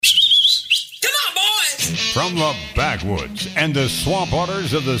the backwoods and the swamp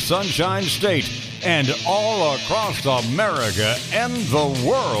waters of the Sunshine State and all across America and the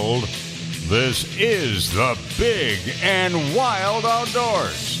world, this is the Big and Wild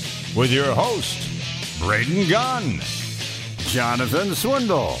Outdoors with your host, Braden Gunn, Jonathan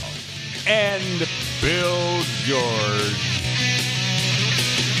Swindle, and Bill George.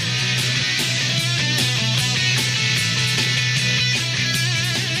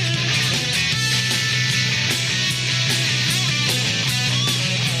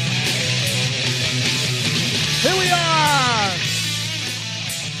 Here we are,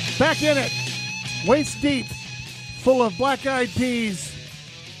 back in it, waist deep, full of black-eyed peas,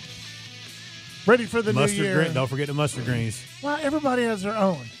 ready for the mustard new year. Green. Don't forget the mustard greens. Well, everybody has their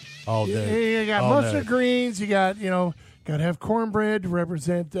own. All day. You got mustard greens. You got got to have cornbread to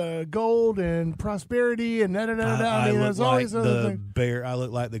represent gold and prosperity and I mean, there's always other things. I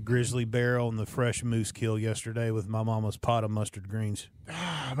look like the grizzly bear on the fresh moose kill yesterday with my mama's pot of mustard greens.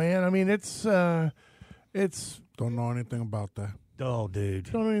 Ah, man, I mean, it's. Don't know anything about that. Oh,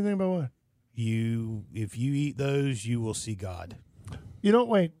 dude. Don't know anything about what? If you eat those, you will see God. You don't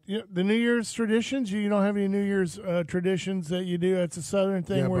wait. The New Year's traditions. You don't have any New Year's traditions that you do. It's a Southern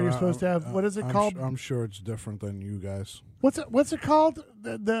thing where you're supposed to have. What is it called? I'm sure it's different than you guys. What's it called?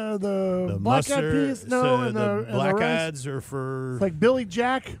 The black-eyed peas? No, so and the the black rice? eyes are for It's like Billy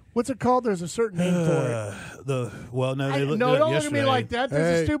Jack. What's it called? There's a certain name for it. Don't Don't look look at yesterday. me like that.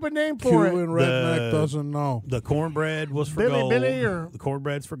 There's a stupid name for Q it. and Redneck doesn't know. The cornbread was for gold. The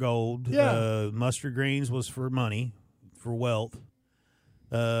cornbread's for gold. Yeah. Mustard greens was for money, for wealth.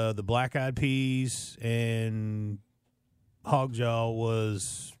 The black-eyed peas and hog jaw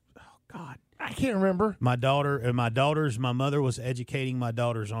was, God, I can't remember. my mother was educating my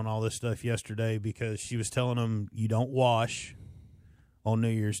daughters on all this stuff yesterday because she was telling them you don't wash on New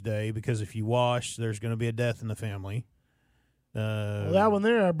Year's Day because if you wash, there's going to be a death in the family. Well, that one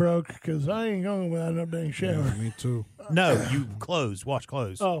there I broke because I ain't going without no dang shower. Yeah, me too. No, you wash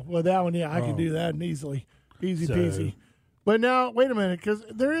clothes. Oh, well, that one, I can do that easily. Easy peasy. But now, wait a minute, because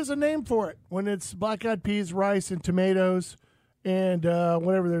there is a name for it when it's black-eyed peas, rice, and tomatoes, and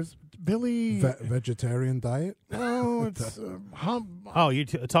whatever. There's Billy. Vegetarian diet? No, it's Oh, you're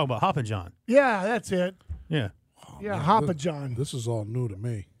talking about Hoppin' John. yeah, that's it. Yeah. Yeah, Hoppa John. This is all new to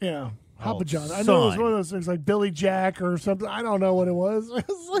me. Yeah, Hoppa John. I son. know it was one of those things like Billy Jack or something. I don't know what it was.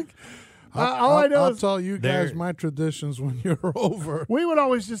 It's like all I know I'll is tell you guys my traditions when you're over. we would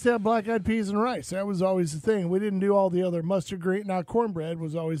always just have black-eyed peas and rice. That was always the thing. We didn't do all the other mustard green. Now cornbread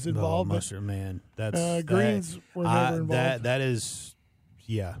was always involved. Oh, mustard, man. That's greens were never involved. That is,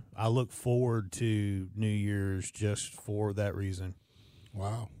 yeah. I look forward to New Year's just for that reason.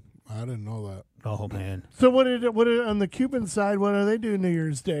 Wow, I didn't know that. Oh man. So what did on the Cuban side? What do they do New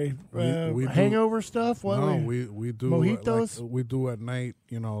Year's Day? We hangover stuff. What we do mojitos. we do at night.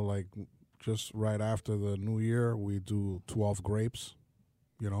 Like just right after the New Year, we do 12 grapes.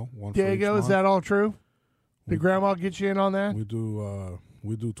 One. Diego, is that all true? Did Grandma get you in on that? We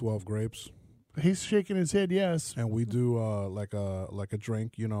do 12 grapes. He's shaking his head. Yes. And we do like a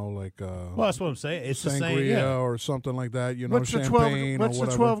drink. Well, that's what I'm saying. It's the same, sangria or something like that. What's the 12? What's the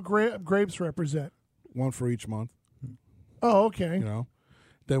 12 grapes represent? One for each month. Oh, okay.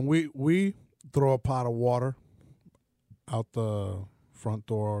 Then we throw a pot of water out the front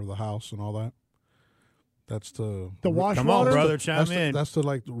door of the house and all that. That's the wash Come water. on, brother, chime in. That's to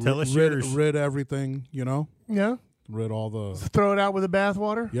like Tell us yours. rid everything. Yeah. Rid all the. Throw it out with the bath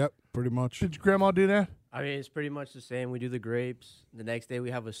water. Yep, pretty much. Did your grandma do that? I mean, it's pretty much the same. We do the grapes. The next day we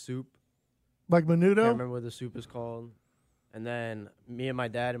have a soup. Like I can't menudo? remember what the soup is called. And then me and my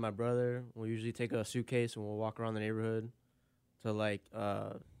dad and my brother will usually take a suitcase and we'll walk around the neighborhood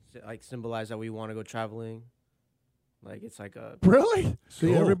to symbolize that we want to go traveling. Like it's like a Really? See,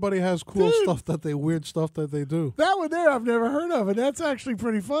 Cool. everybody has cool Dude. stuff weird stuff that they do. That one there I've never heard of, and that's actually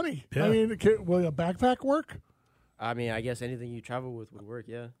pretty funny. Yeah. I mean, will a backpack work? I mean, I guess anything you travel with would work,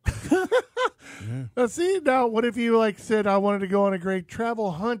 yeah. See, now what if you said I wanted to go on a great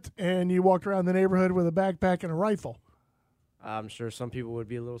travel hunt and you walked around the neighborhood with a backpack and a rifle? I'm sure some people would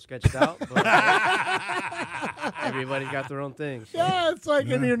be a little sketched out, but everybody's got their own things. So. Yeah, it's like,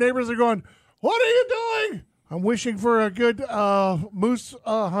 and your neighbors are going, "What are you doing?" I'm wishing for a good moose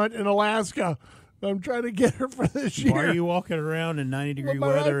hunt in Alaska. I'm trying to get her for this year. Why are you walking around in 90-degree my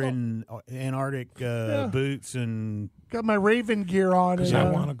weather rifle. in Antarctic boots and Got my Raven gear on. Because and,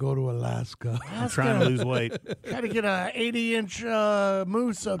 I want to go to Alaska. trying to lose weight? Got to get a 80-inch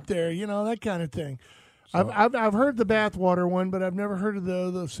moose up there, that kind of thing. So, I've heard the bathwater one, but I've never heard of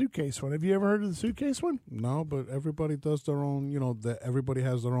the suitcase one. Have you ever heard of the suitcase one? no, but everybody does their own. Everybody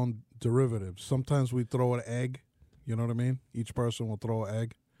has their own derivatives. Sometimes we throw an egg. You know what I mean? Each person will throw an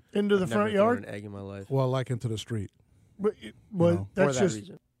egg. Into the I've front never thrown yard? an egg in my life. Well, like into the street. But, know, For that's that just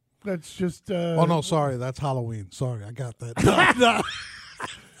reason. that's just. Oh no, sorry, that's Halloween. Sorry, I got that. No.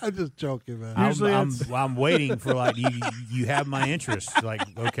 I'm just joking, man. Usually I'm waiting for like you have my interest. Like,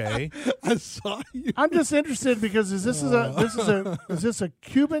 okay, I saw you. I'm just interested because is this a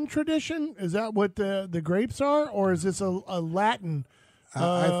Cuban tradition? Is that what the grapes are, or is this a Latin?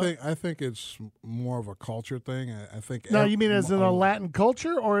 I think it's more of a culture thing. I think. No, you mean as in a Latin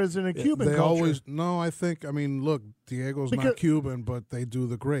culture, or as in a Cuban they culture? always no. I mean, look, Diego's Because- not Cuban, but they do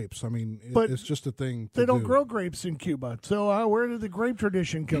the grapes. I mean, But it's just a thing. They don't do. grow grapes in Cuba, so where did the grape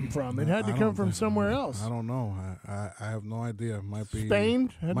tradition come from? It had to I come don't from think- somewhere else. I don't know. I have no idea. Might be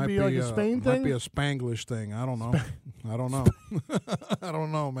Spain? Had to might be like a Spain Might thing? be a Spanglish thing. I don't know. I don't know. I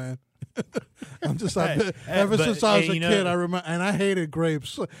don't know, man. I'm just ever but, since I was hey, a you know- kid, I remember, and I hated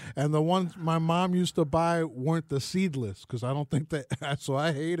grapes. And the ones my mom used to buy weren't the seedless because I don't think that. So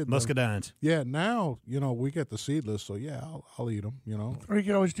I hated them. muscadines. Yeah, now we get the seedless, so yeah, I'll eat them. Or you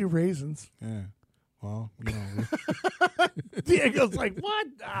can always do raisins. Yeah. Well, Diego's like, what?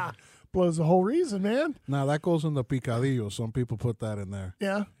 Blows the whole reason, man. now that goes in the picadillo. Some people put that in there.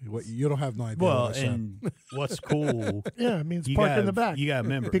 Yeah, You don't have no idea. Well, what I said. and what's cool? yeah. It means You park gotta, in the back. You got to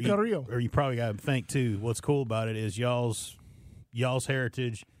remember, Picarillo. or you probably got to think too. What's cool about it is y'all's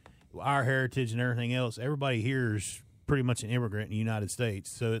heritage, our heritage, and everything else. Everybody here is pretty much an immigrant in the United States,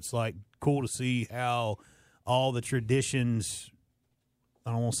 so it's like cool to see how all the traditions.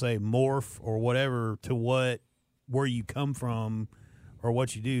 I don't want to say morph or whatever to where you come from or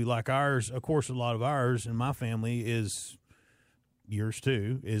what you do. Like ours, of course, a lot of ours in my family is. Yours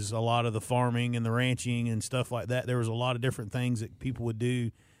too is a lot of the farming and the ranching and stuff like that. There was a lot of different things that people would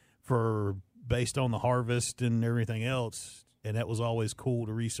do based on the harvest and everything else, and that was always cool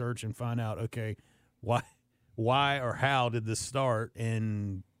to research and find out. Okay, why or how did this start?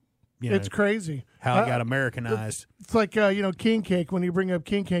 And It's crazy how it got Americanized. It's like king cake. When you bring up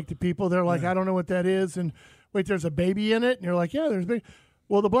king cake to people, they're like, I don't know what that is. And wait, there's a baby in it, and you're like, yeah, there's a baby.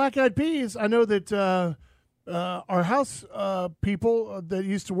 Well, the black-eyed peas. I know that our house people that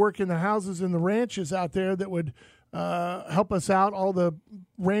used to work in the houses and the ranches out there that would help us out, all the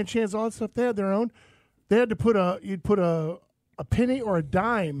ranch hands, all that stuff. They had their own. They had to you'd put a penny or a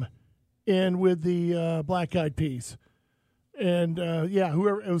dime in with the black-eyed peas. And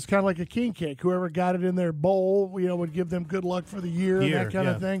whoever, it was kind of like a king cake. Whoever got it in their bowl, would give them good luck for the year and that kind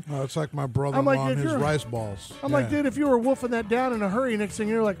of thing. Oh, it's like my brother-in-law and his rice balls. I'm like, dude, if you were wolfing that down in a hurry, next thing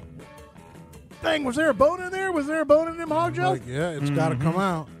you're like, dang, was there a bone in there? Was there a bone in them hog jokes? Like, yeah, it's got to come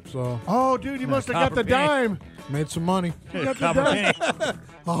out. So Oh, dude, you must have got the copper penny. dime. made some money You got the Copper dime. penny.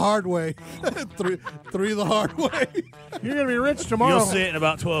 the hard way. three the hard way. You're gonna be rich tomorrow. You'll see it in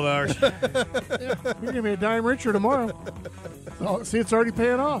about 12 hours. You're gonna be a dime richer tomorrow. Oh, see, it's already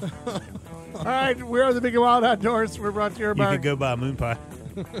paying off. All right, we are the Big and Wild Outdoors. We're brought to you You by could go buy a moon pie.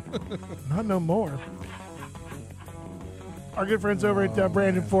 not no more. Our good friends over at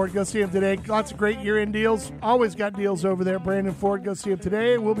Brandon Ford. Go see them today. Lots of great year-end deals. Always got deals over there. Brandon Ford. Go see them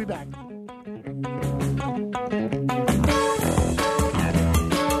today. We'll be back.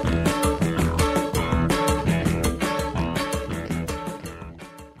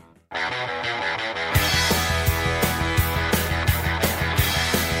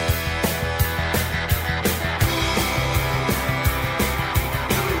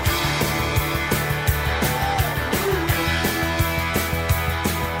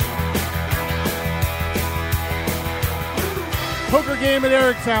 Poker game at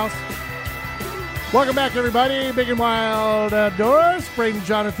Eric's house. Welcome back, everybody. Big and Wild Outdoors. Braden,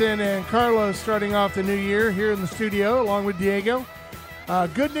 Jonathan, and Carlos starting off the new year here in the studio along with Diego.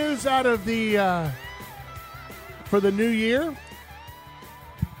 Good news out of the for the new year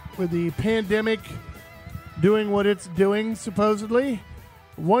with the pandemic doing what it's doing, supposedly.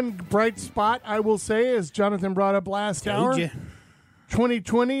 One bright spot, I will say, as Jonathan brought up last hour, Told ya.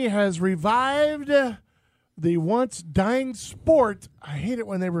 2020 has revived the once dying sport. I hate it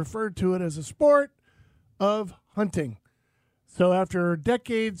when they refer to it as a sport of hunting. So after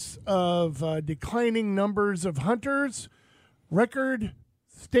decades of declining numbers of hunters,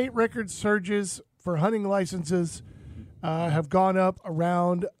 state record surges for hunting licenses have gone up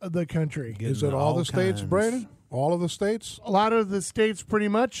around the country. Is it all the states, kinds. Brandon? All of the states? A lot of the states, pretty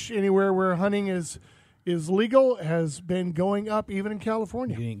much anywhere where hunting is legal, has been going up, even in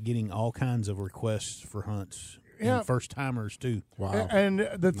California. Getting all kinds of requests for hunts. Yeah. And first timers too. Wow. And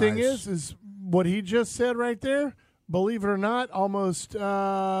the thing Nice. is what he just said right there, believe it or not, almost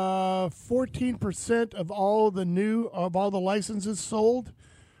 14% of all the licenses sold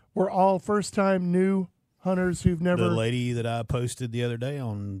were all first-time new hunters who've never. The lady that I posted the other day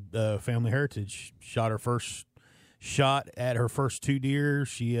on Family Heritage shot at her first 2 deer.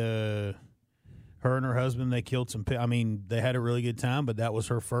 She, her and her husband, they killed some. I mean, they had a really good time, but that was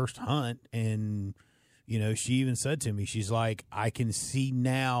her first hunt, and she even said to me, she's like, I can see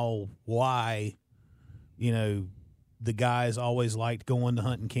now why, the guys always liked going to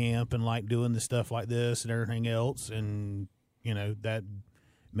hunting camp and like doing the stuff like this and everything else, and that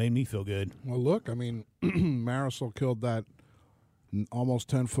made me feel good. Well, look, I mean, Marisol killed that almost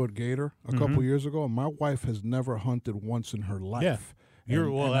 10-foot gator a couple years ago, and my wife has never hunted once in her life. Yeah.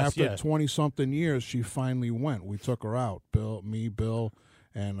 And after 20-something years, she finally went. We took her out, Bill,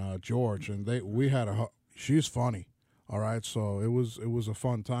 and George, and we had she's funny. All right, so it was a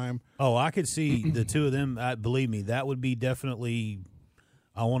fun time. Oh, I could see the two of them. Believe me, that would be definitely.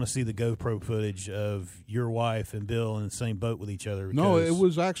 I want to see the GoPro footage of your wife and Bill in the same boat with each other. No, it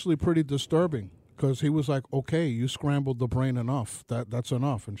was actually pretty disturbing because he was like, "Okay, you scrambled the brain enough. That's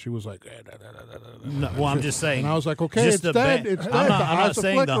enough." And she was like, No, well, I'm just saying. And I was like, "Okay, it's dead. It's dead." I'm not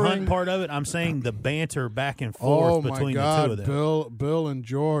saying the hunt part of it. I'm saying the banter back and forth between the two of them. Bill and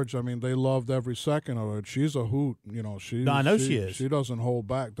George. I mean, they loved every second of it. She's a hoot. She is. She doesn't hold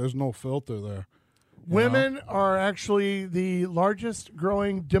back. There's no filter there. Women are actually the largest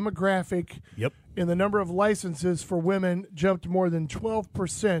growing demographic. Yep. In the number of licenses for women jumped more than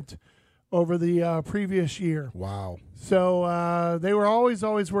 12% over the previous year. Wow. So they were always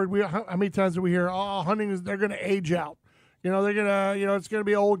worried. How many times do we hear, hunting they're going to age out. They're going to, it's going to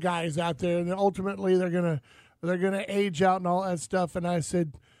be old guys out there, and then ultimately they're going to age out and all that stuff. And I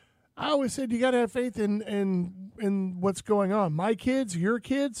always said, you got to have faith in what's going on. My kids, your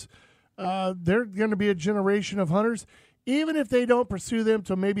kids, they're going to be a generation of hunters, even if they don't pursue them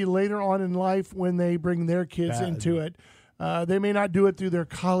till maybe later on in life when they bring their kids into it. They may not do it through their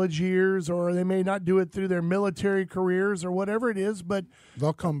college years, or they may not do it through their military careers or whatever it is, but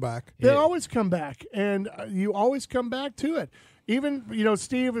they'll come back. They'll always come back, and you always come back to it. Even,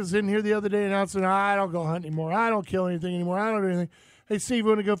 Steve was in here the other day announcing, I don't go hunt anymore. I don't kill anything anymore. I don't do anything. Hey, Steve, you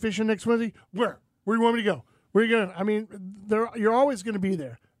want to go fishing next Wednesday? Where? Where do you want me to go? Where are you going? I mean, you're always going to be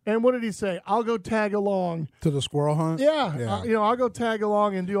there. And what did he say? I'll go tag along. To the squirrel hunt? Yeah. I'll go tag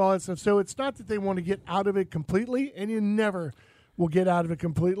along and do all that stuff. So it's not that they want to get out of it completely, and you never will get out of it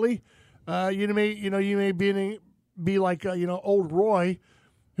completely. You may be like, old Roy,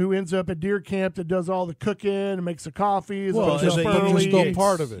 who ends up at deer camp that does all the cooking and makes the coffees. Well, you're still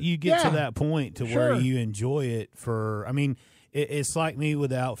part of it. You get to that point to where you enjoy it it's like me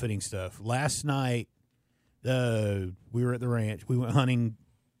with the outfitting stuff. Last night, we were at the ranch. We went hunting.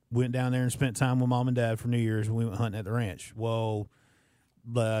 Went down there and spent time with Mom and Dad for New Year's, and we went hunting at the ranch. Well,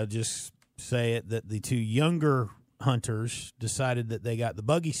 just say it that the two younger hunters decided that they got the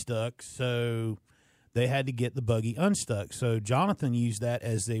buggy stuck, so they had to get the buggy unstuck. So Jonathan used that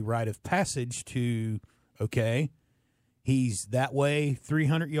as a rite of passage to, he's that way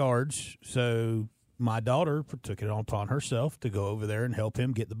 300 yards, so my daughter took it upon herself to go over there and help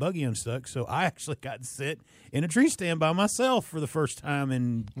him get the buggy unstuck. So I actually got to sit in a tree stand by myself for the first time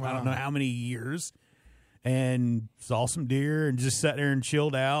in I don't know how many years, and saw some deer and just sat there and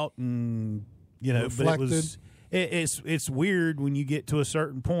chilled out and reflected. But it's weird when you get to a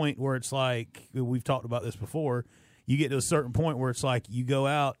certain point where it's like, we've talked about this before, you get to a certain point where it's like you go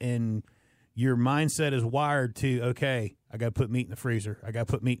out and your mindset is wired to, I got to put meat in the freezer. I got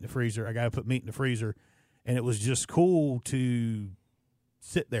to put meat in the freezer. I got to put meat in the freezer. And it was just cool to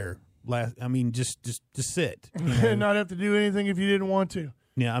sit there. Just sit. And not have to do anything if you didn't want to.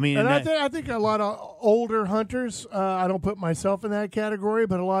 Yeah, I mean. And I think a lot of older hunters, I don't put myself in that category,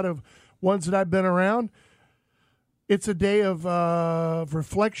 but a lot of ones that I've been around, it's a day of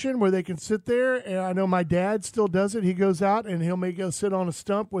reflection where they can sit there. And I know my dad still does it. He goes out and he'll go sit on a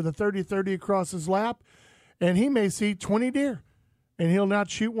stump with a 30-30 across his lap. And he may see 20 deer, and he'll not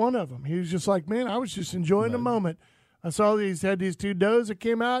shoot one of them. He was just like, man, I was just enjoying the moment. I saw had these two does that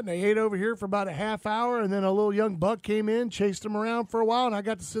came out, and they ate over here for about a half hour, and then a little young buck came in, chased them around for a while, and I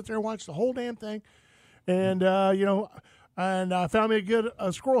got to sit there and watch the whole damn thing. And, and I found me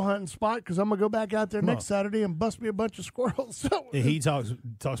a squirrel hunting spot because I'm going to go back out there next Saturday and bust me a bunch of squirrels. So he talks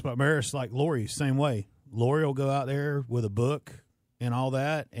about Maris like Lori, same way. Lori will go out there with a book and all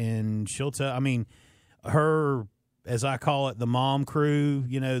that, and she'll tell, her, as I call it, the mom crew,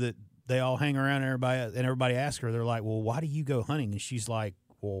 that they all hang around and everybody asks her, they're like, well, why do you go hunting? And she's like,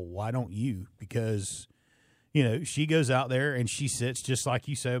 well, why don't you? Because, you know, she goes out there and she sits just like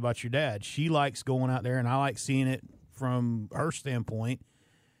you say about your dad. She likes going out there, and I like seeing it from her standpoint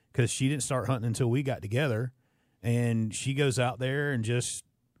because she didn't start hunting until we got together. And she goes out there and just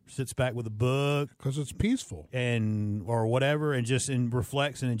sits back with a book because it's peaceful and or whatever, and just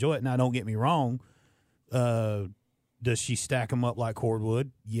reflects and enjoy it. Now, don't get me wrong. Does she stack them up like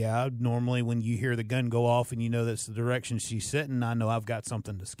cordwood? Yeah. Normally, when you hear the gun go off and you know that's the direction she's sitting, I know I've got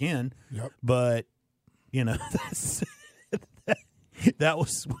something to skin. Yep. But you know, that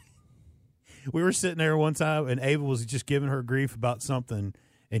was. We were sitting there one time, and Ava was just giving her grief about something,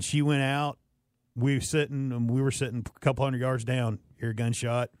 and she went out. We were sitting a couple hundred yards down. Hear a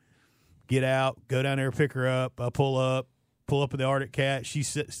gunshot. Get out. Go down there, pick her up. I pull up with the Arctic Cat.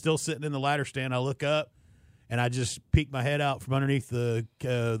 She's still sitting in the ladder stand. I look up, and I just peek my head out from underneath the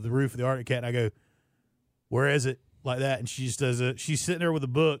roof of the Arctic Cat, and I go, "Where is it?" Like that, and she just does it. She's sitting there with the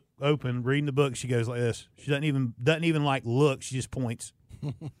book open, reading the book. She goes like this. She doesn't even like look. She just points.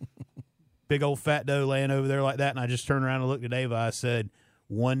 Big old fat doe laying over there like that, and I just turned around and looked at Ava. I said,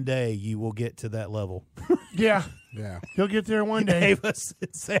 "One day you will get to that level." Yeah, yeah, he'll get there one day. Ava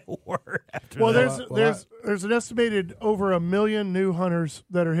didn't say a word after well, that. there's an estimated over 1 million new hunters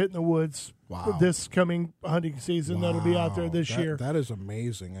that are hitting the woods this coming hunting season. That'll be out there this year. That is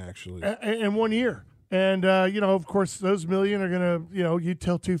amazing, actually. In 1 year. And, of course, those million are going to, you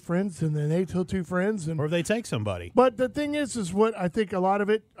tell two friends and then they tell two friends. Or they take somebody. But the thing is what I think a lot of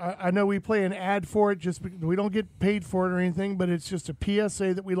it, I know we play an ad for it, we don't get paid for it or anything, but it's just a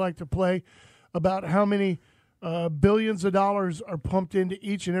PSA that we like to play about how many billions of dollars are pumped into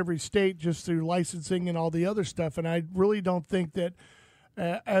each and every state just through licensing and all the other stuff. And I really don't think that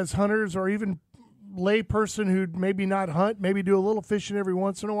as hunters or even lay person who'd maybe not hunt, maybe do a little fishing every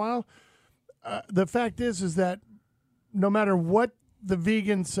once in a while, the fact is that no matter what the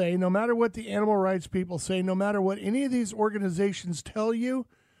vegans say, no matter what the animal rights people say, no matter what any of these organizations tell you,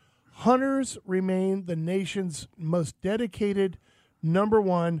 hunters remain the nation's most dedicated, number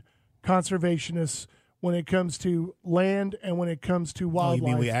one conservationists when it comes to land and when it comes to wildlife. You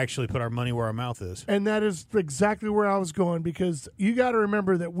mean we actually put our money where our mouth is? And that is exactly where I was going, because you got to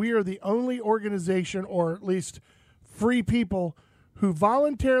remember that we are the only organization, or at least free people, who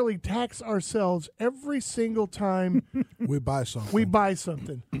voluntarily tax ourselves every single time we buy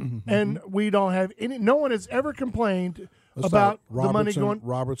something. And we don't have any. No one has ever complained about the money going.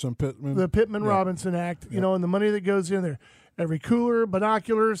 Pittman, the Pittman-Robinson Act, and the money that goes in there. Every cooler,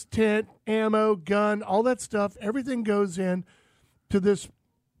 binoculars, tent, ammo, gun, all that stuff, everything goes in to this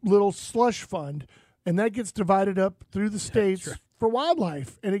little slush fund, and that gets divided up through the states for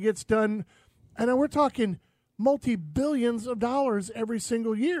wildlife, and it gets done. And we're talking multi-billions of dollars every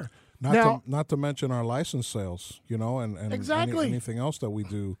single year. Not to mention our license sales, and exactly anything else that we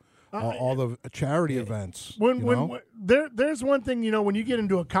do, all the charity events. There's one thing, when you get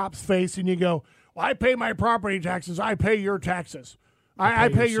into a cop's face and you go, well, I pay my property taxes, I pay your taxes, I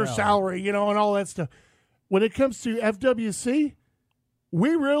pay your salary, and all that stuff. When it comes to FWC, we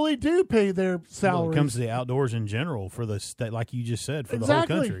really do pay their salaries. When it comes to the outdoors in general for the state, like you just said, for the whole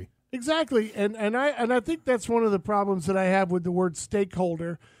country. Exactly, and I think that's one of the problems that I have with the word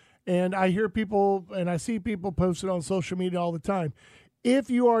stakeholder, and I hear people and I see people post it on social media all the time. If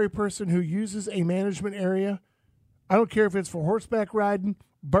you are a person who uses a management area, I don't care if it's for horseback riding,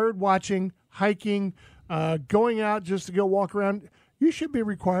 bird watching, hiking, going out just to go walk around, you should be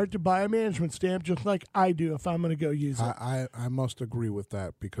required to buy a management stamp just like I do if I'm going to go use it. I must agree with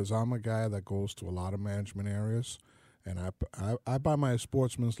that, because I'm a guy that goes to a lot of management areas. And I buy my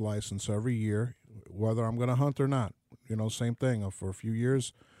sportsman's license every year, whether I'm going to hunt or not. Same thing. For a few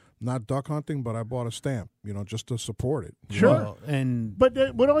years, not duck hunting, but I bought a stamp, just to support it. Sure.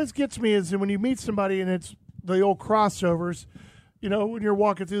 But what always gets me is when you meet somebody and it's the old crossovers, when you're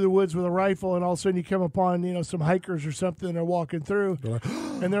walking through the woods with a rifle and all of a sudden you come upon, some hikers or something and they're walking through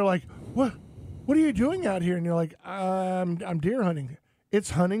and they're like, what are you doing out here? And you're like, I'm deer hunting.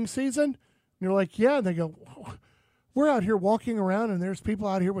 It's hunting season? And you're like, yeah. And they go, we're out here walking around, and there's people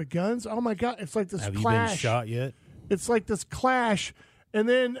out here with guns. Oh, my God. It's like this clash. Have you been shot yet? It's like this clash. And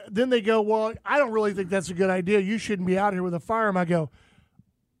then they go, well, I don't really think that's a good idea. You shouldn't be out here with a firearm. I go,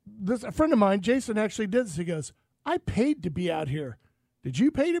 a friend of mine, Jason, actually did this. He goes, I paid to be out here. Did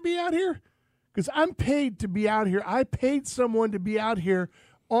you pay to be out here? Because I'm paid to be out here. I paid someone to be out here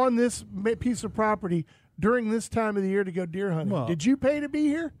on this piece of property during this time of the year to go deer hunting. Well, did you pay to be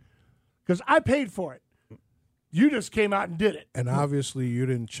here? Because I paid for it. You just came out and did it. And obviously you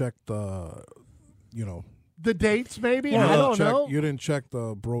didn't check the dates maybe? I don't know. You didn't check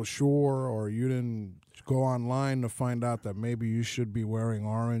the brochure, or you didn't go online to find out that maybe you should be wearing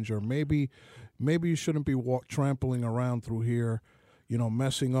orange, or maybe maybe you shouldn't be trampling around through here,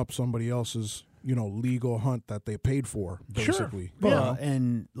 messing up somebody else's, legal hunt that they paid for, basically. Sure. Yeah,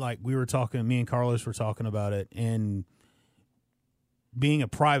 and like we were talking, me and Carlos were talking about it, and being a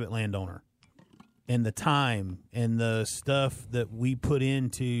private landowner and the time and the stuff that we put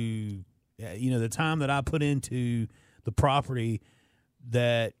into, the time that I put into the property,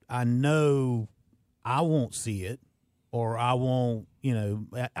 that I know I won't see it, or I won't,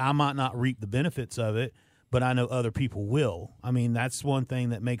 I might not reap the benefits of it, but I know other people will. I mean, that's one thing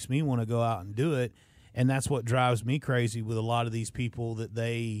that makes me want to go out and do it, and that's what drives me crazy with a lot of these people, that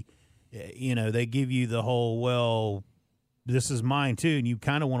they give you the whole, well, this is mine too, and you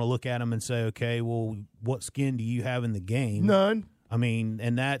kind of want to look at them and say, okay, well, what skin do you have in the game? None. I mean,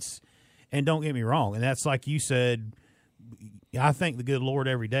 and don't get me wrong, and that's like you said, I thank the good Lord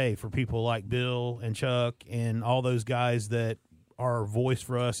every day for people like Bill and Chuck and all those guys that are a voice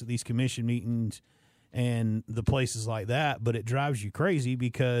for us at these commission meetings and the places like that. But it drives you crazy,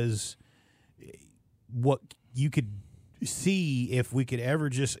 because what you could see, if we could ever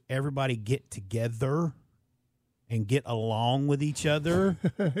just everybody get together and get along with each other.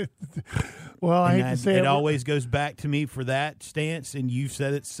 Well, I hate to say it always goes back to me for that stance, and you've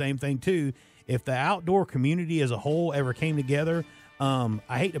said it the same thing too. If the outdoor community as a whole ever came together, I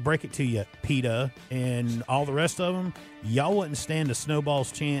hate to break it to you, PETA and all the rest of them, y'all wouldn't stand a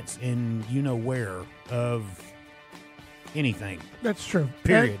snowball's chance in where of anything. That's true.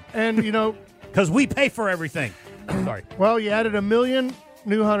 Period. And because we pay for everything. Sorry. Well, you added 1 million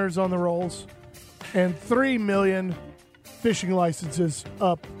new hunters on the rolls and 3 million fishing licenses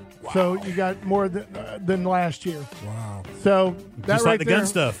up. Wow. So you got more than last year. Wow. So that just right like the there, gun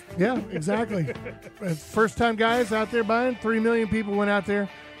stuff. Yeah, exactly. First time guys out there buying. 3 million people went out there.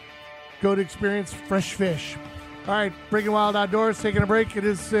 Go to experience fresh fish. All right, Big and Wild Outdoors, taking a break. It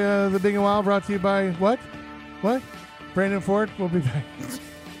is the Big and Wild, brought to you by what? Brandon Ford. We'll be back.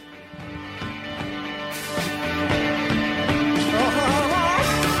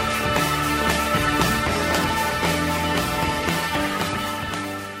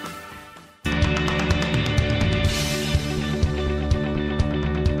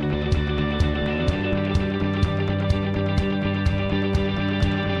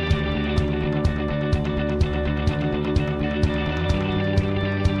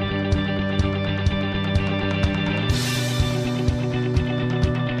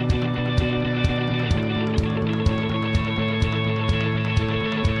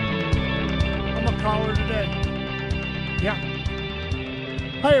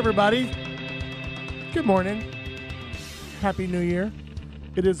 Hi, everybody. Good morning. Happy New Year.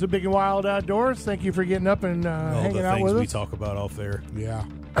 It is the Big and Wild Outdoors. Thank you for getting up and hanging out with us. We talk about off there. Yeah.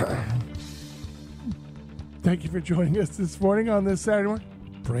 Thank you for joining us this morning on this Saturday morning.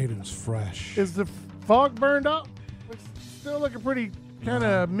 Braden's fresh. Is the fog burned up? It's still looking pretty kind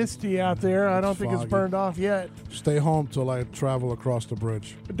of misty out there. I don't think it's burned off yet. Stay home till I travel across the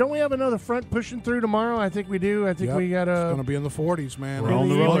bridge. But don't we have another front pushing through tomorrow? I think we do. I think we got It's going to be in the 40s, man. We're on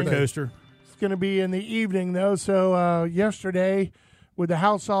the roller coaster. It's going to be in the evening, though. So yesterday, with the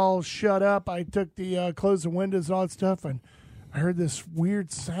house all shut up, I took the closed the windows and all that stuff, and I heard this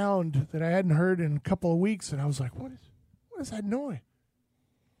weird sound that I hadn't heard in a couple of weeks, and I was like, what is that noise?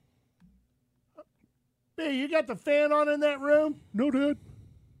 Hey, you got the fan on in that room? No, Dad.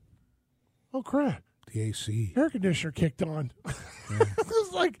 Oh, crap. The AC. Air conditioner kicked on. Yeah. It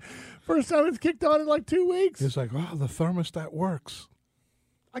was like first time it's kicked on in like 2 weeks. It's like, wow, the thermostat works.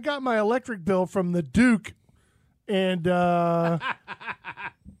 I got my electric bill from the Duke, and guess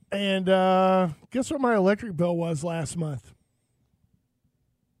what my electric bill was last month?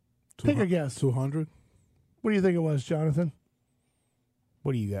 Take a guess. 200. What do you think it was, Jonathan?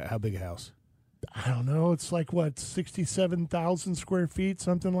 What do you got? How big a house? I don't know. It's like, what, 67,000 square feet,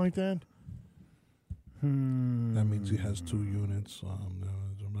 something like that? That means he has 2 units.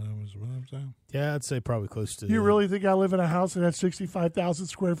 Yeah, I'd say probably close to. You really think I live in a house that has 65,000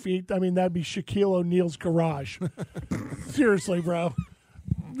 square feet? I mean, that'd be Shaquille O'Neal's garage. Seriously, bro.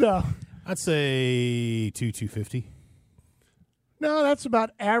 No. I'd say 250. No, that's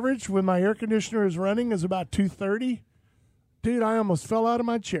about average. When my air conditioner is running, is about 230. Dude, I almost fell out of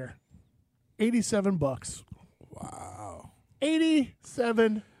my chair. $87. Wow.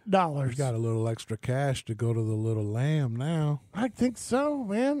 $87. You got a little extra cash to go to the Little Lamb now. I think so,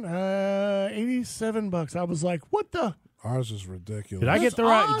 man. $87. I was like, what the? Ours is ridiculous. Did I get the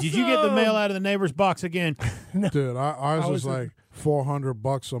right? Did you get the mail out of the neighbor's box again? No. Dude, ours is like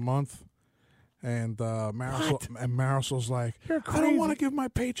 $400 a month. And Marisol's like, I don't want to give my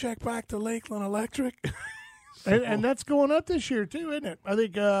paycheck back to Lakeland Electric. And that's going up this year too, isn't it?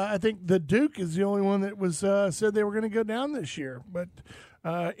 I think the Duke is the only one that was said they were going to go down this year. But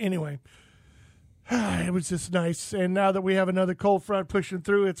anyway, it was just nice. And now that we have another cold front pushing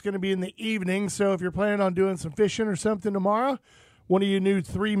through, it's going to be in the evening. So if you're planning on doing some fishing or something tomorrow, one of you new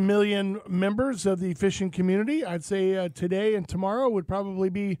 3 million members of the fishing community, I'd say today and tomorrow would probably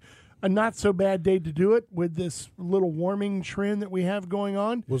be a not so bad day to do it with this little warming trend that we have going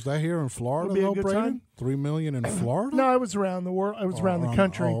on. Was that here in Florida? It'll be a good time. 3 million in Florida? No, it was around the world. It was around the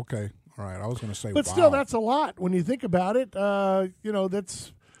country. Oh, okay. All right. I was going to say, but still, that's a lot when you think about it.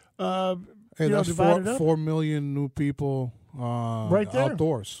 That's that's divided up. 4 million new people right there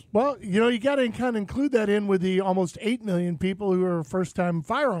outdoors. Well, you got to kind of include that in with the almost 8 million people who are first-time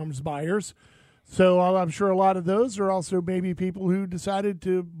firearms buyers. So I'm sure a lot of those are also maybe people who decided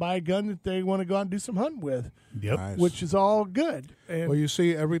to buy a gun that they want to go out and do some hunting with. Yep. Nice. Which is all good. And well, you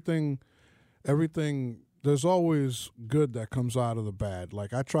see, everything, there's always good that comes out of the bad.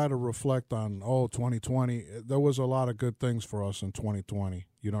 Like, I try to reflect on, 2020, there was a lot of good things for us in 2020.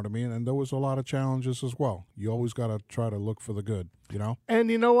 You know what I mean? And there was a lot of challenges as well. You always got to try to look for the good, you know? And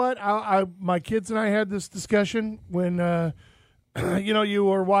you know what? My kids and I had this discussion when you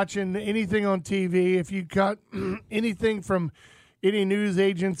were watching anything on TV. If you got anything from any news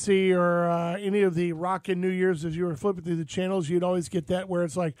agency or any of the Rockin' New Year's as you were flipping through the channels, you'd always get that where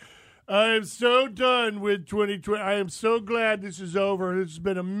it's like, I am so done with 2020. I am so glad this is over. This has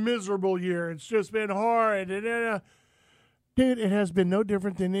been a miserable year. It's just been hard. Dude, it has been no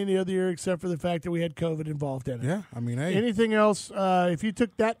different than any other year except for the fact that we had COVID involved in it. Yeah, I mean, hey. Anything else, if you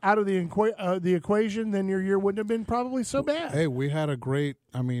took that out of the equation, then your year wouldn't have been probably so bad. Hey, we had a great,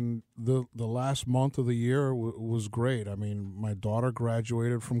 the last month of the year was great. I mean, my daughter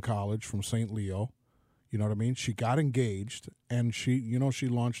graduated from college from St. Leo. You know what I mean? She got engaged, and she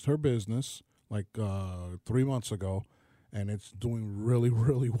launched her business like 3 months ago. And it's doing really,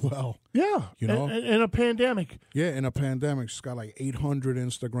 really well. Yeah. You know? In a pandemic. Yeah, in a pandemic. She's got like 800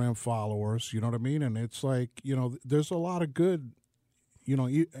 Instagram followers. You know what I mean? And it's like, there's a lot of good,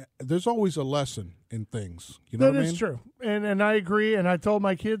 there's always a lesson in things. You know what I mean? That is true. And I agree. And I told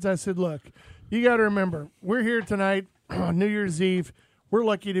my kids, I said, look, you got to remember, we're here tonight on New Year's Eve. We're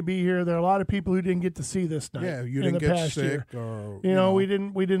lucky to be here. There are a lot of people who didn't get to see this night. Yeah, you in didn't the get past sick, year. or we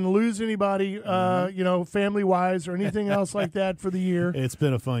didn't lose anybody, family wise or anything else like that for the year. It's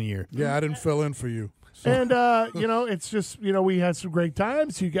been a fun year. Yeah, I didn't fill in for you. So. And it's just we had some great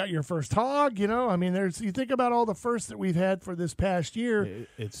times. You got your first hog. You think about all the firsts that we've had for this past year.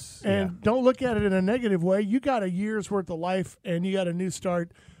 Don't look at it in a negative way. You got a year's worth of life, and you got a new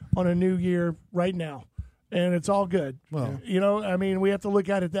start on a new year right now. And it's all good. Well, we have to look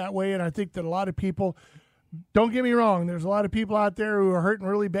at it that way. And I think that a lot of people, don't get me wrong, there's a lot of people out there who are hurting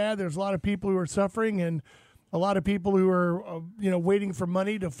really bad. There's a lot of people who are suffering, and a lot of people who are, waiting for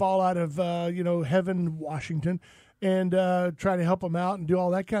money to fall out of, heaven, Washington, and try to help them out and do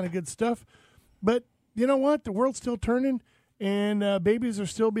all that kind of good stuff. But you know what? The world's still turning, and babies are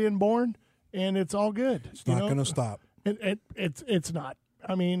still being born, and it's all good. It's not going to stop. It's not.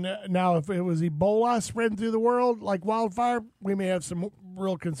 Now if it was Ebola spreading through the world like wildfire, we may have some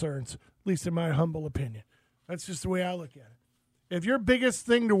real concerns, at least in my humble opinion. That's just the way I look at it. If your biggest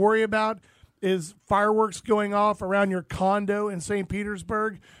thing to worry about is fireworks going off around your condo in St.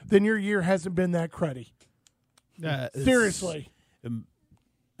 Petersburg, then your year hasn't been that cruddy. Seriously.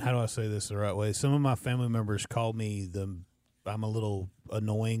 How do I say this the right way? Some of my family members call me I'm a little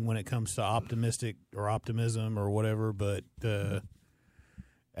annoying when it comes to optimism or whatever, but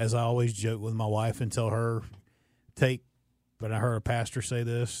as I always joke with my wife and tell her, but I heard a pastor say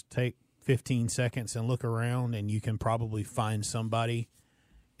this, take 15 seconds and look around, and you can probably find somebody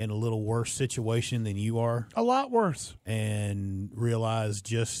in a little worse situation than you are. A lot worse. And realize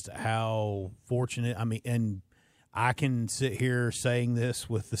just how fortunate, and I can sit here saying this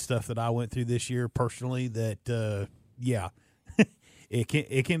with the stuff that I went through this year personally, that,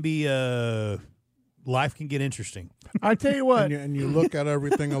 it can be, life can get interesting. I tell you what. and you look at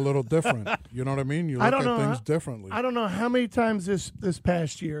everything a little different. You know what I mean? You look at things differently. I don't know how many times this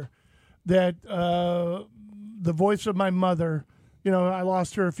past year that the voice of my mother, I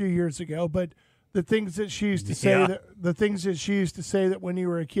lost her a few years ago, but the things that she used to say, that when you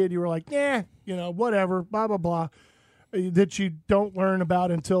were a kid, you were like, whatever, blah, blah, blah, that you don't learn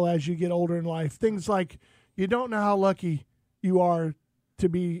about until as you get older in life. Things like you don't know how lucky you are to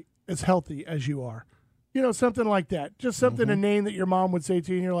be as healthy as you are. Something like that. Just something, a name that your mom would say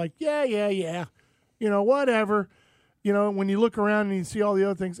to you, and you're like, yeah. Whatever. When you look around and you see all the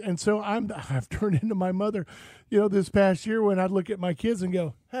other things. And so I've turned into my mother, this past year when I'd look at my kids and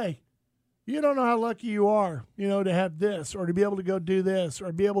go, hey, You don't know how lucky you are, to have this or to be able to go do this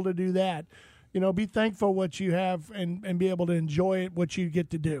or be able to do that. Be thankful what you have and be able to enjoy it, what you get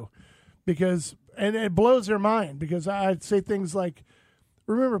to do. Because, and it blows their mind because I'd say things like,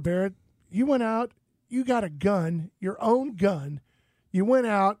 remember, Barrett, you went out, you got a gun, your own gun. You went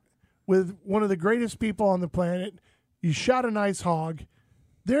out with one of the greatest people on the planet. You shot a nice hog.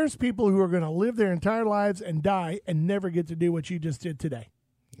 There's people who are going to live their entire lives and die and never get to do what you just did today.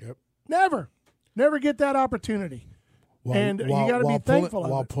 Yep. Never get that opportunity. You got to be thankful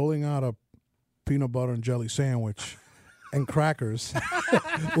while pulling out a peanut butter and jelly sandwich and crackers,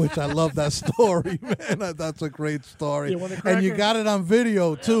 which I love that story, man. That's a great story. And you got it on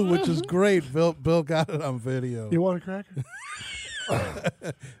video, too, which is great. Bill got it on video. You want a cracker?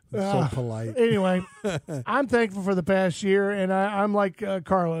 So polite. Anyway, I'm thankful for the past year, and I'm like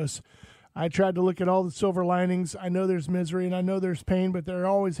Carlos. I tried to look at all the silver linings. I know there's misery, and I know there's pain, but there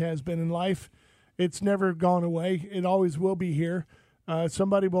always has been in life. It's never gone away. It always will be here.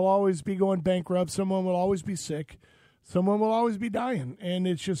 Somebody will always be going bankrupt. Someone will always be sick. Someone will always be dying. And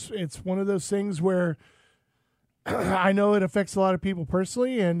it's one of those things where I know it affects a lot of people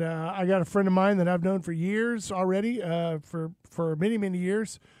personally. And I got a friend of mine that I've known for years already, for many, many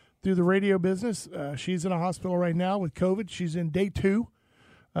years through the radio business. She's in a hospital right now with COVID. She's in day 2.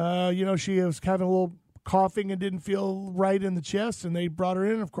 She was having a little coughing and didn't feel right in the chest. And they brought her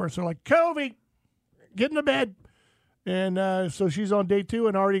in. Of course, they're like, COVID, get into bed. And so she's on day 2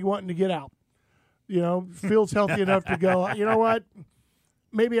 and already wanting to get out. Feels healthy enough to go, you know what?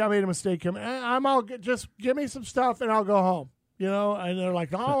 Maybe I made a mistake. Just give me some stuff and I'll go home. And they're like,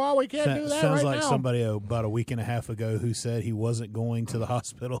 oh, well, we can't do that Sounds right like now. Somebody about a week and a half ago who said he wasn't going to the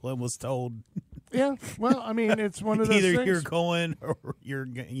hospital and was told. Yeah, well, I mean, it's one of those either things. You're going or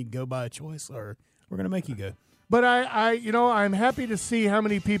you go by a choice, or we're going to make you go. But I'm happy to see how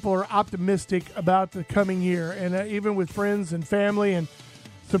many people are optimistic about the coming year, and even with friends and family and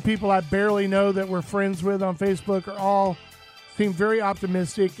some people I barely know that we're friends with on Facebook are all seem very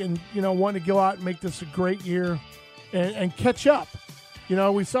optimistic and wanting to go out and make this a great year and catch up.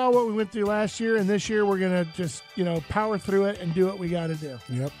 We saw what we went through last year, and this year we're going to just power through it and do what we got to do.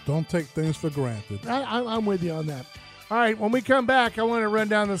 Yep, don't take things for granted. I'm with you on that. All right, when we come back, I want to run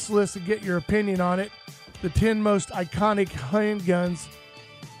down this list and get your opinion on it. The 10 most iconic handguns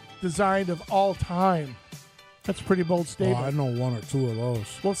designed of all time. That's a pretty bold statement. I know 1 or 2 of those.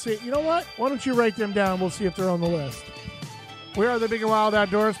 We'll see. You know what? Why don't you write them down? We'll see if they're on the list. We are the Big and Wild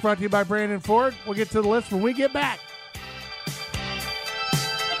Outdoors, brought to you by Brandon Ford. We'll get to the list when we get back.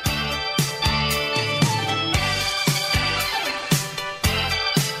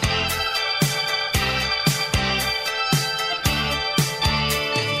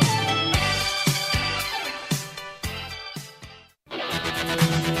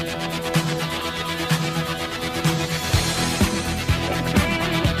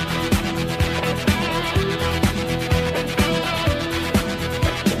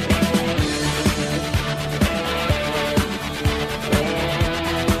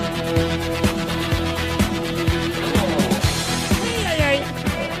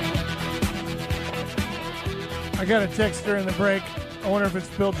 I got a text during the break. I wonder if it's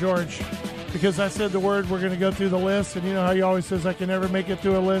Bill George, because I said the word, we're going to go through the list, and you know how he always says I can never make it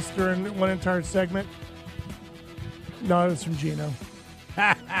through a list during one entire segment? No, it was from Gino.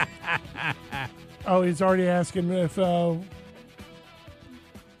 Oh, he's already asking if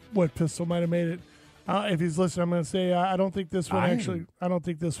what pistol might have made it. If he's listening, I'm going to say I don't think this one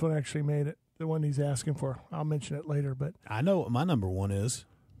actually made it. The one he's asking for. I'll mention it later, but I know what my number 1 is.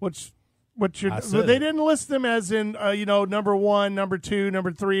 They didn't list them as in number 1, number 2,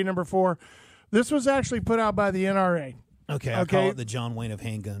 number 3, number 4. This was actually put out by the NRA. Okay, I'll call it the John Wayne of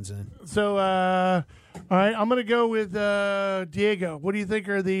handguns then. So, all right, I'm going to go with Diego. What do you think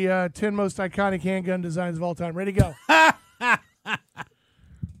are the 10 most iconic handgun designs of all time? Ready, go.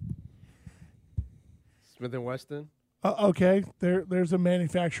 Smith & Wesson. Okay, there's a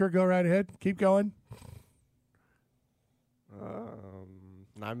manufacturer. Go right ahead. Keep going.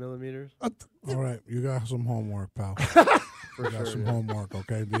 9mm. All right, you got some homework, pal. Some homework,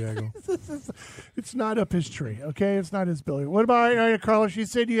 okay, Diego? It's not up his tree, okay? It's not his building. What about Carlos? You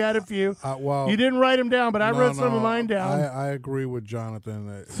said you had a few. Well, you didn't write them down, but I wrote some of mine down. I agree with Jonathan.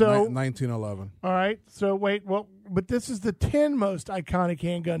 1911. All right. So wait, but this is the 10 most iconic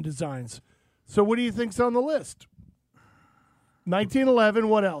handgun designs. So what do you think's on the list? 1911.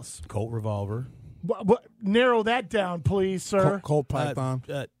 What else? Colt revolver. What, narrow that down, please, sir. Colt Python.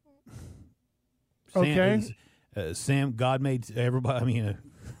 Okay. Sam, God made everybody. I mean,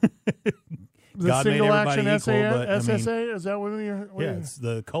 The God made single everybody action equal, but SSA? Is that what you're? yeah, it's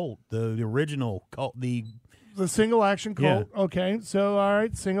the Colt, the original Colt, the single action Colt. Yeah. Okay, so all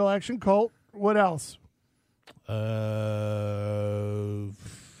right, single action Colt. What else? Well,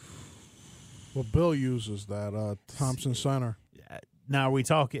 Bill uses that Thompson Center Now are we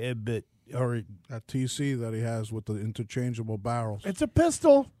talking, but or at TC that he has with the interchangeable barrels. It's a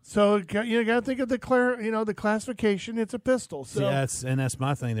pistol, so you got to think of the the classification. It's a pistol. So that's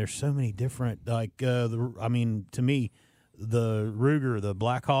my thing. There's so many different to me, the Ruger, the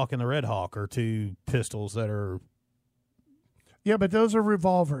Black Hawk, and the Red Hawk are two pistols that are. Yeah, but those are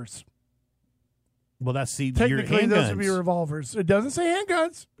revolvers. Well, that's technically your those would be revolvers. It doesn't say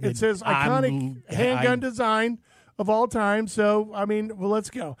handguns. It says iconic handgun design of all time. So let's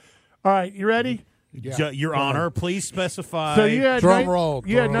go. All right, you ready? Yeah. Your Honor, please specify. So you had drum roll.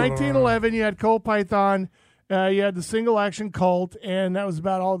 You had 1911. You had Colt Python. You had the single action Colt, and that was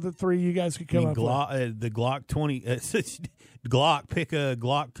about all the three you guys could come up with. The Glock 20. Glock. Pick a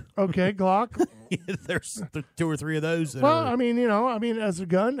Glock. Okay, Glock. There's two or three of those. As a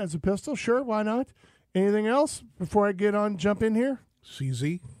gun, as a pistol, sure, why not? Anything else before I jump in here?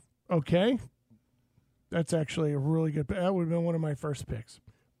 CZ. Okay. That's actually a really good. That would have been one of my first picks.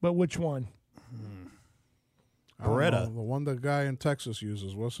 But which one? Beretta. The one the guy in Texas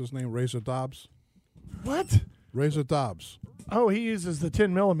uses. What's his name? Razor Dobbs. What? Razor Dobbs. Oh, he uses the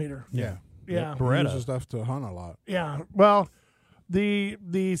 10 millimeter. Yeah. Yeah. He uses that to hunt a lot. Yeah. Well, the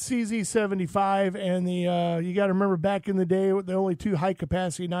CZ75 and the you got to remember back in the day, the only two high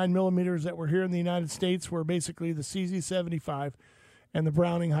capacity 9 millimeters that were here in the United States were basically the CZ75 and the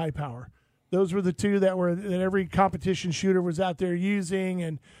Browning high power. Those were the two that every competition shooter was out there using,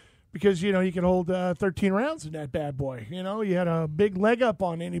 and because you could hold 13 rounds in that bad boy. You had a big leg up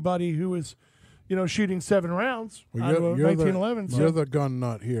on anybody who was shooting 7 rounds. Well, you're 1911. You're the gun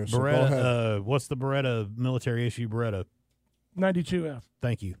nut here. So Beretta. go ahead. What's the Beretta military issue Beretta? 92F.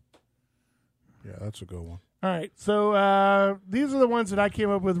 Thank you. Yeah, that's a good one. All right, so these are the ones that I came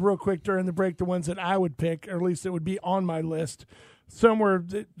up with real quick during the break, the ones that I would pick, or at least that would be on my list. Some of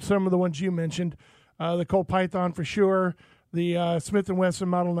the ones you mentioned, the Colt Python for sure, the Smith & Wesson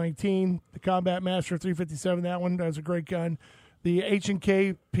Model 19, the Combat Master 357, that one, that was a great gun. The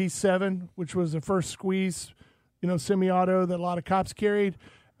H&K P7, which was the first squeeze, semi-auto that a lot of cops carried.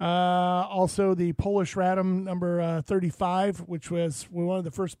 Also the Polish Radom number 35, which was one of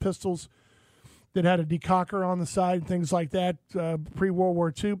the first pistols that had a decocker on the side and things like that, pre-World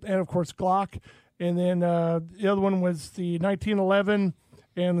War II, and of course Glock. And then the other one was the 1911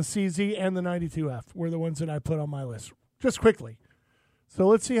 and the CZ and the 92F were the ones that I put on my list. Just quickly. So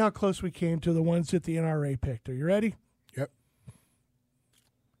let's see how close we came to the ones that the NRA picked. Are you ready? Yep.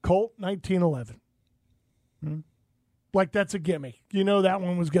 Colt 1911. Like that's a gimme. That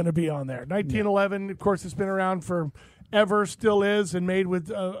one was going to be on there. 1911, of course, it's been around forever, still is, and made with,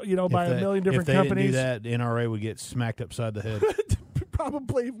 by a million different companies. If they didn't do that, NRA would get smacked upside the head.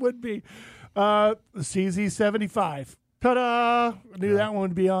 Probably would be. The CZ75. Ta-da! I knew that one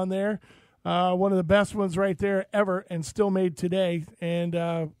would be on there. One of the best ones right there ever and still made today. And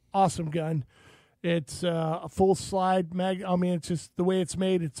awesome gun. It's a full slide mag. It's just the way it's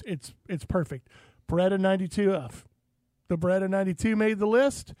made. It's perfect. Beretta 92F. The Beretta 92 made the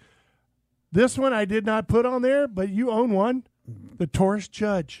list. This one I did not put on there, but you own one. The Taurus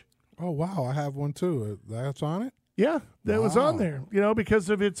Judge. Oh, wow. I have one, too. That's on it? Yeah, that was on there. Because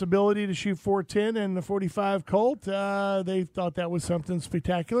of its ability to shoot 410 and the 45 Colt, they thought that was something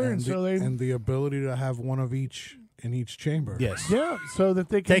spectacular, and the ability to have one of each in each chamber. Yes. Yeah, so that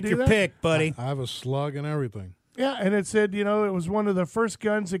they can take your pick, buddy. I have a slug and everything. Yeah, and it said it was one of the first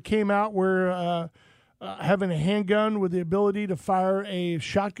guns that came out where having a handgun with the ability to fire a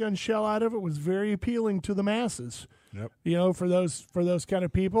shotgun shell out of it was very appealing to the masses. Yep. For those kind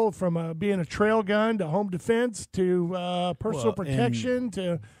of people, from being a trail gun to home defense to personal protection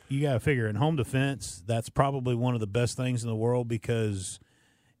to. You got to figure in home defense, that's probably one of the best things in the world because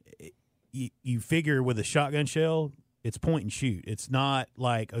you figure with a shotgun shell, it's point and shoot. It's not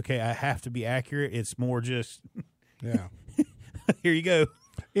like, okay, I have to be accurate. It's more just, yeah, here you go.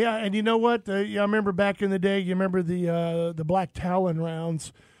 Yeah, and you know what? I remember back in the day, you remember the Black Talon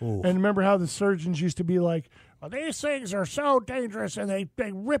rounds. Ooh. And remember how the surgeons used to be like, well, these things are so dangerous, and they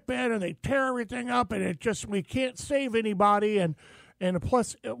rip in and they tear everything up, and we can't save anybody, and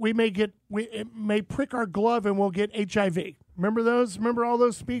plus it may prick our glove and we'll get HIV. Remember those? Remember all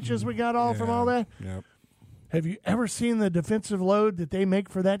those speeches we got from all that? Yep. Have you ever seen the defensive load that they make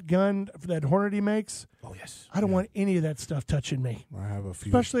for that gun, for that Hornady makes? Oh, yes. I don't want any of that stuff touching me, I have a few.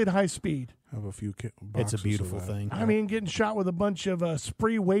 especially at high speed. Have a few. It's a boxes of beautiful that. thing. I mean, getting shot with a bunch of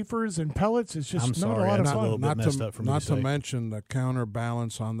spree wafers and pellets is just I'm not sorry, a lot of that's a fun. little bit messed up for me Not to to say. mention the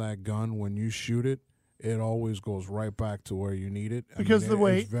counterbalance on that gun when you shoot it. It always goes right back to where you need it. Because the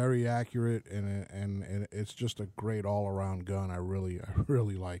weight. It's very accurate, and it's just a great all around gun. I really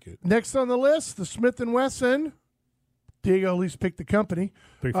like it. Next on the list, the Smith & Wesson. Diego at least picked the company.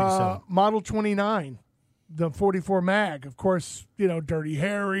 357. Model 29, the 44 mag. Of course, Dirty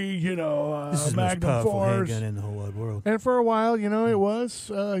Harry, This is the most Magnum powerful Force. handgun in the whole wide world. And for a while, it was,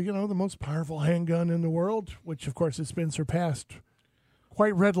 the most powerful handgun in the world, which, of course, has been surpassed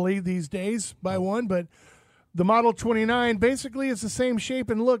quite readily these days by one. But the Model 29 basically is the same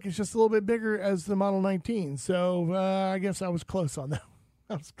shape and look. It's just a little bit bigger as the Model 19. So I guess I was close on that.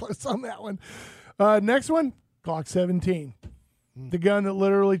 I was close on that one. Next one, Glock 17. The gun that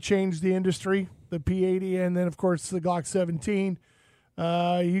literally changed the industry, the P80, and then, of course, the Glock 17.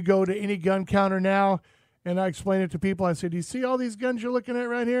 You go to any gun counter now, and I explain it to people. I said, do you see all these guns you're looking at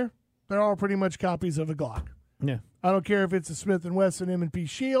right here? They're all pretty much copies of a Glock. Yeah. I don't care if it's a Smith & Wesson M&P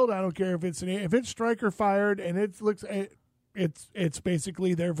Shield. I don't care if it's striker fired, and it's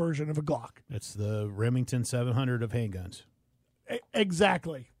basically their version of a Glock. It's the Remington 700 of handguns.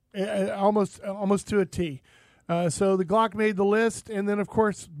 Exactly. Almost to a T. So the Glock made the list, and then, of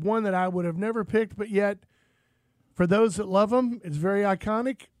course, one that I would have never picked, but yet, for those that love them, it's very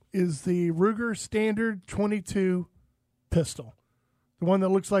iconic, is the Ruger Standard 22 pistol. The one that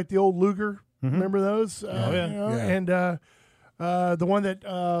looks like the old Luger. Mm-hmm. Remember those? Yeah. And the one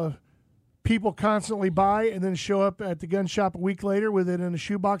that people constantly buy and then show up at the gun shop a week later with it in a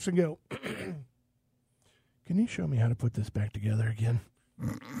shoebox and go, can you show me how to put this back together again?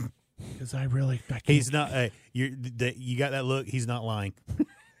 Because I can't. He's not. Hey, you got that look. He's not lying.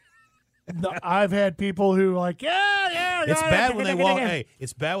 No, I've had people who are like, yeah. It's bad when they walk. Hey,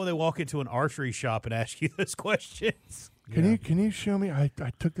 it's bad when they walk into an archery shop and ask you those questions. Can you show me? I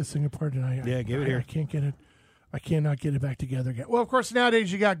took this thing apart and give it here. I can't get it. I cannot get it back together again. Well, of course,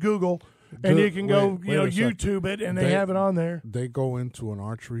 nowadays you got Google, and you can go, wait a sec. YouTube it, and they have it on there. They go into an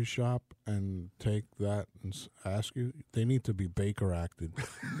archery shop and take that and ask you. They need to be Baker acted.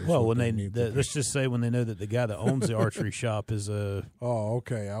 Well, when let's just say when they know that the guy that owns the archery shop is a. Oh,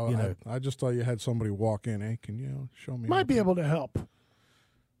 okay. I just thought you had somebody walk in. Hey, can you show me? Might be able to help.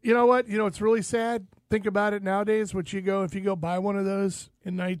 You know what? It's really sad. Think about it nowadays. If you go buy one of those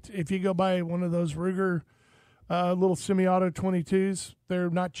if you go buy one of those Ruger little semi-auto 22s, they're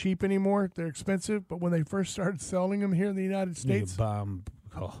not cheap anymore. They're expensive. But when they first started selling them here in the United States, $37.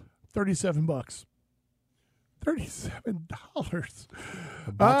 $37.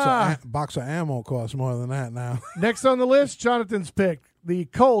 A box of ammo costs more than that now. Next on the list, Jonathan's pick, the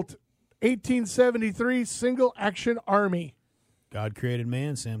Colt 1873 Single Action Army. God created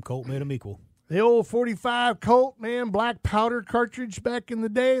man, Sam Colt made him equal. The old 45 Colt, man, black powder cartridge back in the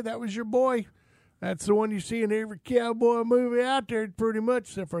day. That was your boy. That's the one you see in every cowboy movie out there, pretty much,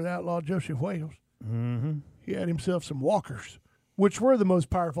 except for the outlaw Joseph Wales. Mm-hmm. He had himself some Walkers, which were the most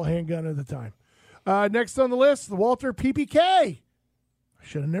powerful handgun at the time. Next on the list, the Walther PPK. I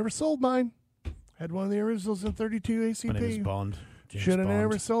should have never sold mine. Had one of the originals in 32 ACP. My name is Bond. Should have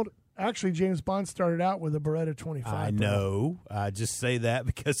never sold it. Actually, James Bond started out with a Beretta 25. I know. I just say that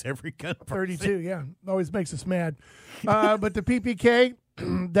because every gun 32, yeah. Always makes us mad. But the PPK,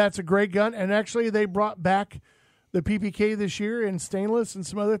 that's a great gun. And actually, they brought back the PPK this year in stainless and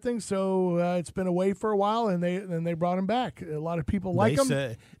some other things. So it's been away for a while, and they brought them back. A lot of people like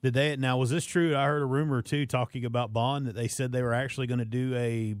them. Now, was this true? I heard a rumor, too, talking about Bond, that they said they were actually going to do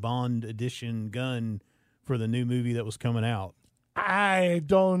a Bond edition gun for the new movie that was coming out. I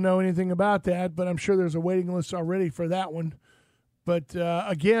don't know anything about that, but I'm sure there's a waiting list already for that one. But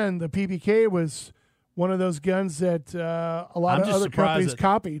again, the PPK was one of those guns that a lot of other companies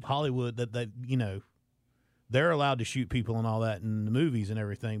copied. Hollywood, that they're allowed to shoot people and all that in the movies and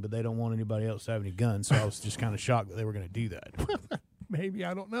everything, but they don't want anybody else to have any guns. So I was just kind of shocked that they were going to do that. Maybe,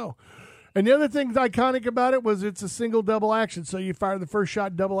 I don't know. And the other thing that's iconic about it was it's a single double action. So you fire the first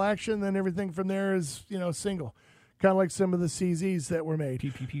shot double action, then everything from there is single. Kind of like some of the CZs that were made.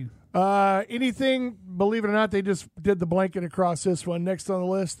 Pew, pew, pew. Anything, believe it or not, they just did the blanket across this one. Next on the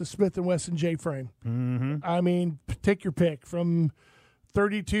list, the Smith & Wesson J-frame. Mm-hmm. I mean, take your pick. From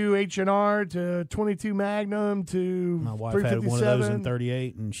 32 H&R to 22 Magnum to My wife 357. had one of those in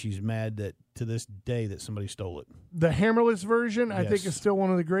 38, and she's mad that to this day that somebody stole it. The hammerless version, I think, is still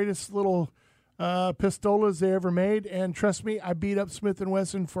one of the greatest little pistolas they ever made. And trust me, I beat up Smith &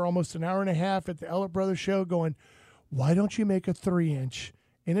 Wesson for almost an hour and a half at the Ellett Brothers show going, why don't you make a 3-inch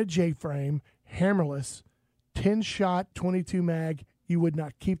in a J-frame, hammerless, 10-shot, 22 mag, you would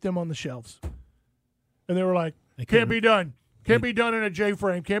not keep them on the shelves. And they were like, can't be done. Can't be done in a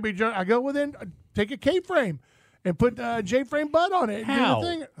J-frame. Can't be done. I go, well, then take a K-frame and put a J-frame butt on it. And How? do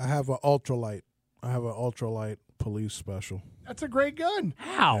the thing. I have an ultralight. Police special. That's a great gun.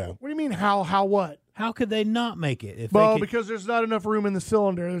 How? What do you mean, how what? How could they not make it? If Well, they could, because there's not enough room in the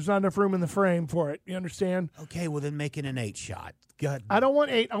cylinder. There's not enough room in the frame for it. You understand? okay, well then make it an 8-shot. God. I don't want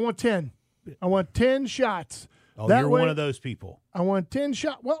 8. I want 10. I want 10 shots. Oh, That you're way- one of those people. I want 10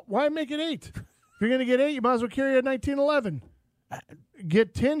 shots. Well, why make it 8? If you're going to get 8, you might as well carry a 1911.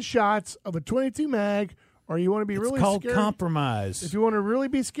 Get 10 shots of a 22 mag, or you want to be It's really called scary. compromise. If you want to really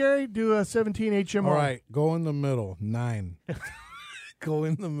be scary, do a 17 HMR. All right, go in the middle, 9. Go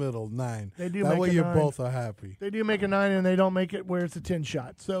in the middle, 9. They do that make way a you 9. both are happy. They do make a 9, and they don't make it where it's a 10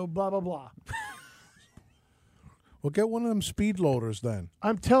 shot. So blah, blah, blah. Well, get one of them speed loaders then.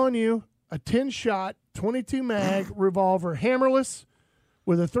 I'm telling you, a 10-shot, 22 mag revolver, hammerless,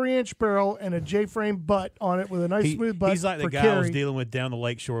 with a 3-inch barrel and a J-frame butt on it with a nice smooth butt. He's like the for guy I was carry. dealing with down the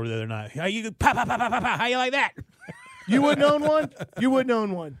lakeshore the other night. How you pop, pop, pop, pop, pop, pop. How you like that? You wouldn't own one? You wouldn't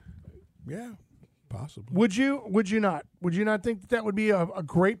own one. Yeah, possibly. Would you? Would you not? Would you not think that would be a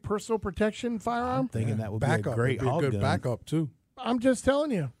great personal protection firearm? Thinking that would be Backup. a great It'd be a hog good gun. backup too. I'm just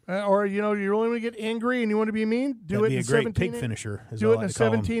telling you. Or you know, you really want to get angry and you want to be mean. Do That'd it be in a great 17. pig finisher. Is Do all it I in a like to call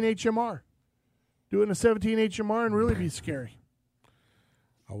 'em. 17 HMR. Do it in a 17 HMR and really be scary.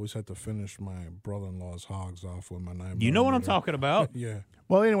 I always had to finish my brother-in-law's hogs off with my 9mm. You know what I'm talking about. Yeah.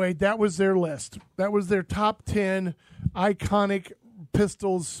 Well, anyway, that was their list. That was their top 10 iconic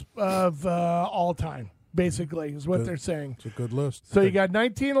pistols of all time, basically, is what Good. they're saying. It's a good list. So you got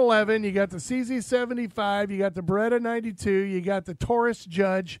 1911, you got the CZ75, you got the Beretta 92, you got the Taurus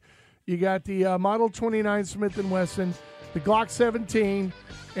Judge, you got the Model 29 Smith & Wesson, the Glock 17,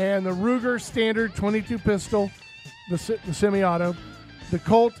 and the Ruger Standard 22 pistol, the semi-auto, the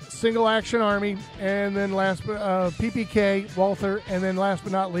Colt Single Action Army, and then last PPK, Walther, and then last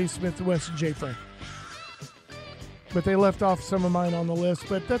but not least, Smith & Wesson J-frame. But they left off some of mine on the list,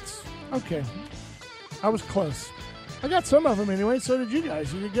 but that's okay. I was close. I got some of them anyway, so did you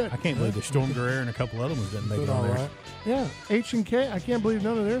guys. You did good. I can't believe the Storm Guerrero and a couple other ones didn't make Good, it on all there. right. Yeah, H and K. I can't believe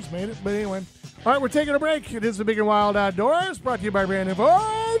none of theirs made it. But anyway. All right, we're taking a break. It is the Big and Wild Outdoors, brought to you by Brandon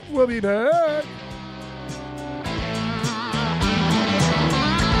Ford. We'll be back.